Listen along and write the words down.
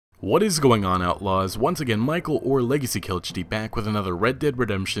What is going on, Outlaws? Once again, Michael or Legacy Kill HD back with another Red Dead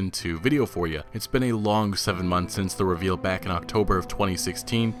Redemption 2 video for you. It's been a long 7 months since the reveal back in October of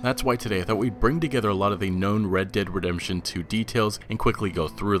 2016. That's why today I thought we'd bring together a lot of the known Red Dead Redemption 2 details and quickly go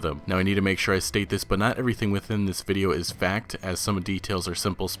through them. Now I need to make sure I state this, but not everything within this video is fact, as some details are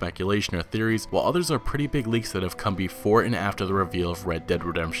simple speculation or theories, while others are pretty big leaks that have come before and after the reveal of Red Dead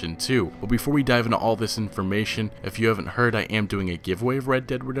Redemption 2. But before we dive into all this information, if you haven't heard, I am doing a giveaway of Red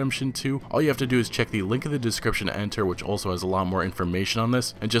Dead Redemption 2. All you have to do is check the link in the description to enter, which also has a lot more information on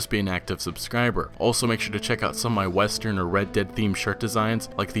this, and just be an active subscriber. Also make sure to check out some of my Western or Red Dead themed shirt designs,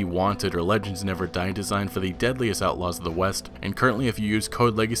 like the Wanted or Legends Never Die design for the deadliest outlaws of the West, and currently if you use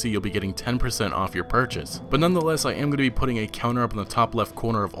code LEGACY you'll be getting 10% off your purchase. But nonetheless, I am going to be putting a counter up in the top left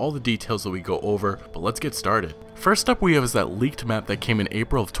corner of all the details that we go over, but let's get started. First up we have is that leaked map that came in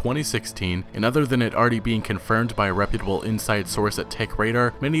April of 2016, and other than it already being confirmed by a reputable inside source at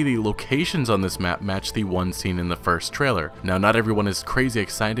TechRadar, many of the locations on this map match the one seen in the first trailer. Now not everyone is crazy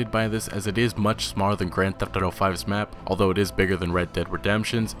excited by this, as it is much smaller than Grand Theft Auto 5's map, although it is bigger than Red Dead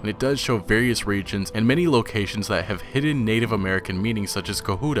Redemption's, and it does show various regions and many locations that have hidden Native American meanings, such as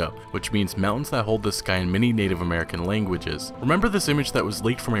Cohutta, which means mountains that hold the sky in many Native American languages. Remember this image that was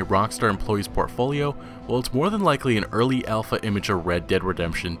leaked from a Rockstar employee's portfolio? Well, it's more than likely an early alpha image of Red Dead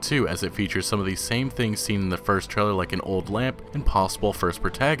Redemption 2, as it features some of the same things seen in the first trailer, like an old lamp and possible first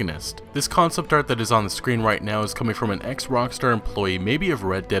protagonist. This concept art that is on the screen right now is coming from an ex-Rockstar employee, maybe of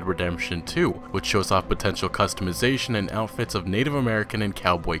Red Dead Redemption 2, which shows off potential customization and outfits of Native American and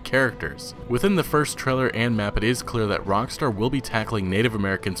cowboy characters. Within the first trailer and map, it is clear that Rockstar will be tackling Native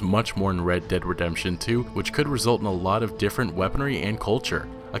Americans much more in Red Dead Redemption 2, which could result in a lot of different weaponry and culture.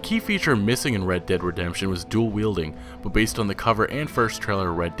 A key feature missing in Red Dead Redemption was dual wielding, but based on the cover and first trailer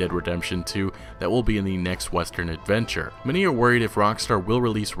of Red Dead Redemption 2, that will be in the next Western adventure. Many are worried if Rockstar will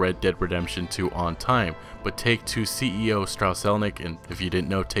release Red Dead Redemption 2 on time, but Take-Two CEO Strauss Zelnick, and if you didn't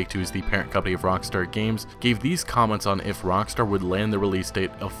know, Take-Two is the parent company of Rockstar Games, gave these comments on if Rockstar would land the release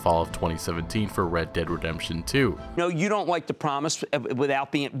date of fall of 2017 for Red Dead Redemption 2. No, you don't like to promise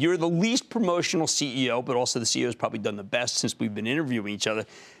without being, you're the least promotional CEO, but also the CEO has probably done the best since we've been interviewing each other.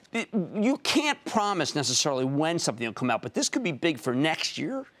 You can't promise necessarily when something will come out, but this could be big for next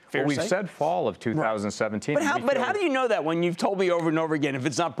year. Well, we've said fall of 2017. Right. But how do you know that when you've told me over and over again, if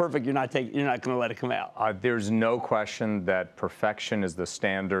it's not perfect, you're not going to let it come out? There's no question that perfection is the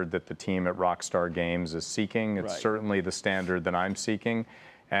standard that the team at Rockstar Games is seeking. It's certainly the standard that I'm seeking,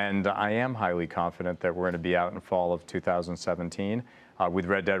 and I am highly confident that we're going to be out in fall of 2017 with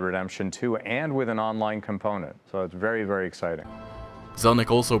Red Dead Redemption 2 and with an online component. So it's very, very exciting.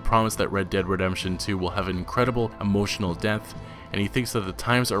 Zelnick also promised that Red Dead Redemption 2 will have an incredible emotional depth, and he thinks that the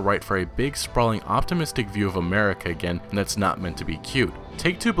times are right for a big, sprawling, optimistic view of America again, and that's not meant to be cute.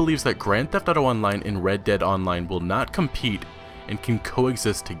 Take-Two believes that Grand Theft Auto Online and Red Dead Online will not compete and can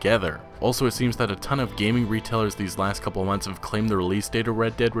coexist together. Also, it seems that a ton of gaming retailers these last couple of months have claimed the release date of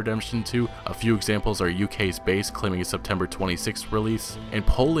Red Dead Redemption 2. A few examples are UK's Base claiming a September 26th release, and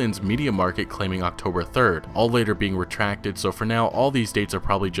Poland's Media Market claiming October 3rd, all later being retracted, so for now all these dates are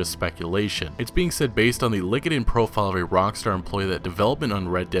probably just speculation. It's being said based on the LinkedIn profile of a Rockstar employee that development on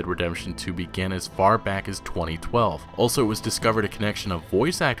Red Dead Redemption 2 began as far back as 2012. Also, it was discovered a connection of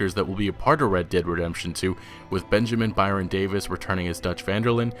voice actors that will be a part of Red Dead Redemption 2, with Benjamin Byron Davis returning as Dutch van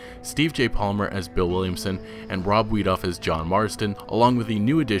der Linde, Steve J. Palmer as Bill Williamson, and Rob Wiedoff as John Marston, along with the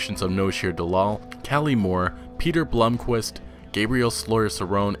new additions of Noshir Dalal, Callie Moore, Peter Blomquist, Gabriel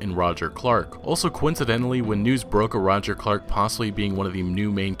Sloyer-Cerrone, and Roger Clark. Also coincidentally, when news broke of Roger Clark possibly being one of the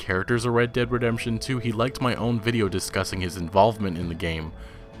new main characters of Red Dead Redemption 2, he liked my own video discussing his involvement in the game,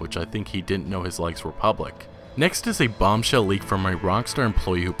 which I think he didn't know his likes were public. Next is a bombshell leak from a Rockstar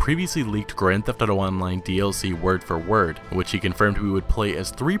employee who previously leaked Grand Theft Auto Online DLC word for word, in which he confirmed we would play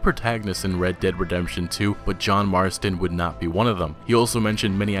as 3 protagonists in Red Dead Redemption 2, but John Marston would not be one of them. He also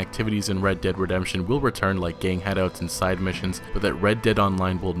mentioned many activities in Red Dead Redemption will return, like gang headouts and side missions, but that Red Dead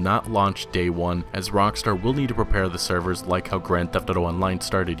Online will not launch day one, as Rockstar will need to prepare the servers like how Grand Theft Auto Online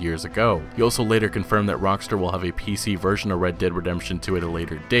started years ago. He also later confirmed that Rockstar will have a PC version of Red Dead Redemption 2 at a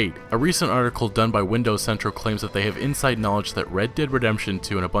later date. A recent article done by Windows Central claims that they have inside knowledge that Red Dead Redemption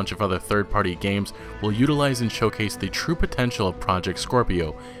 2 and a bunch of other third-party games will utilize and showcase the true potential of Project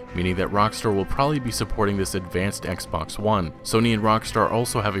Scorpio, meaning that Rockstar will probably be supporting this advanced Xbox One. Sony and Rockstar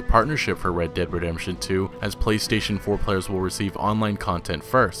also have a partnership for Red Dead Redemption 2, as PlayStation 4 players will receive online content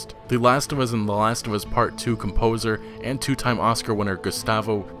first. The Last of Us and The Last of Us Part 2 composer and two-time Oscar winner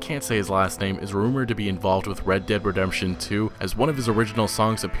Gustavo, can't say his last name, is rumored to be involved with Red Dead Redemption 2, as one of his original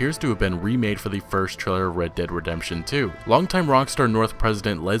songs appears to have been remade for the first trailer of Red Dead Redemption 2. Longtime Rockstar North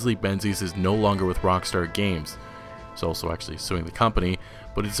president Leslie Benzies is no longer with Rockstar Games. He's also actually suing the company,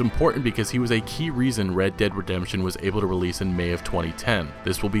 but it's important because he was a key reason Red Dead Redemption was able to release in May of 2010.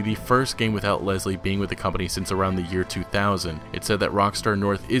 This will be the first game without Leslie being with the company since around the year 2000. It's said that Rockstar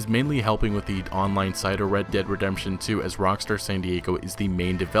North is mainly helping with the online side of Red Dead Redemption 2, as Rockstar San Diego is the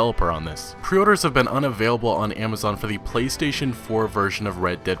main developer on this. Pre-orders have been unavailable on Amazon for the PlayStation 4 version of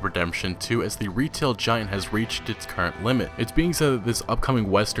Red Dead Redemption 2, as the retail giant has reached its current limit. It's being said that this upcoming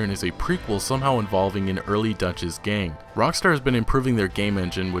western is a prequel somehow involving an early Dutch's gang. Rockstar has been improving their game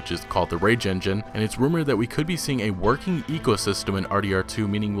engine, which is called the Rage Engine, and it's rumored that we could be seeing a working ecosystem in RDR2,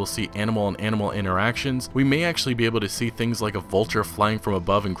 meaning we'll see animal and animal interactions. We may actually be able to see things like a vulture flying from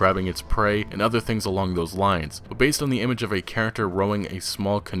above and grabbing its prey, and other things along those lines. But based on the image of a character rowing a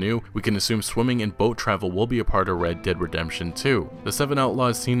small canoe, we can assume swimming and boat travel will be a part of Red Dead Redemption 2. The 7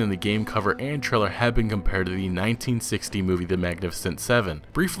 outlaws seen in the game cover and trailer have been compared to the 1960 movie The Magnificent Seven.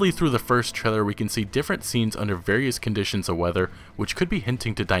 Briefly through the first trailer, we can see different scenes under various conditions of weather, which could be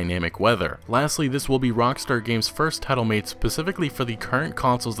hinting to dynamic weather. Lastly, this will be Rockstar Games' first title made specifically for the current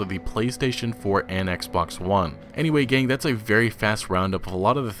consoles of the PlayStation 4 and Xbox One. Anyway gang, that's a very fast roundup of a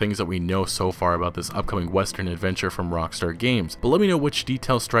lot of the things that we know so far about this upcoming western adventure from Rockstar Games, but let me know which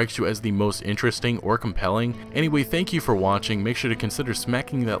detail strikes you as the most interesting or compelling. Anyway, thank you for watching. Make sure to consider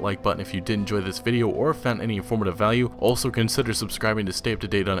smacking that like button if you did enjoy this video or found any informative value. Also consider subscribing to stay up to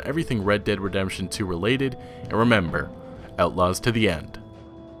date on everything Red Dead Redemption 2 related, and remember, Outlaws to the end.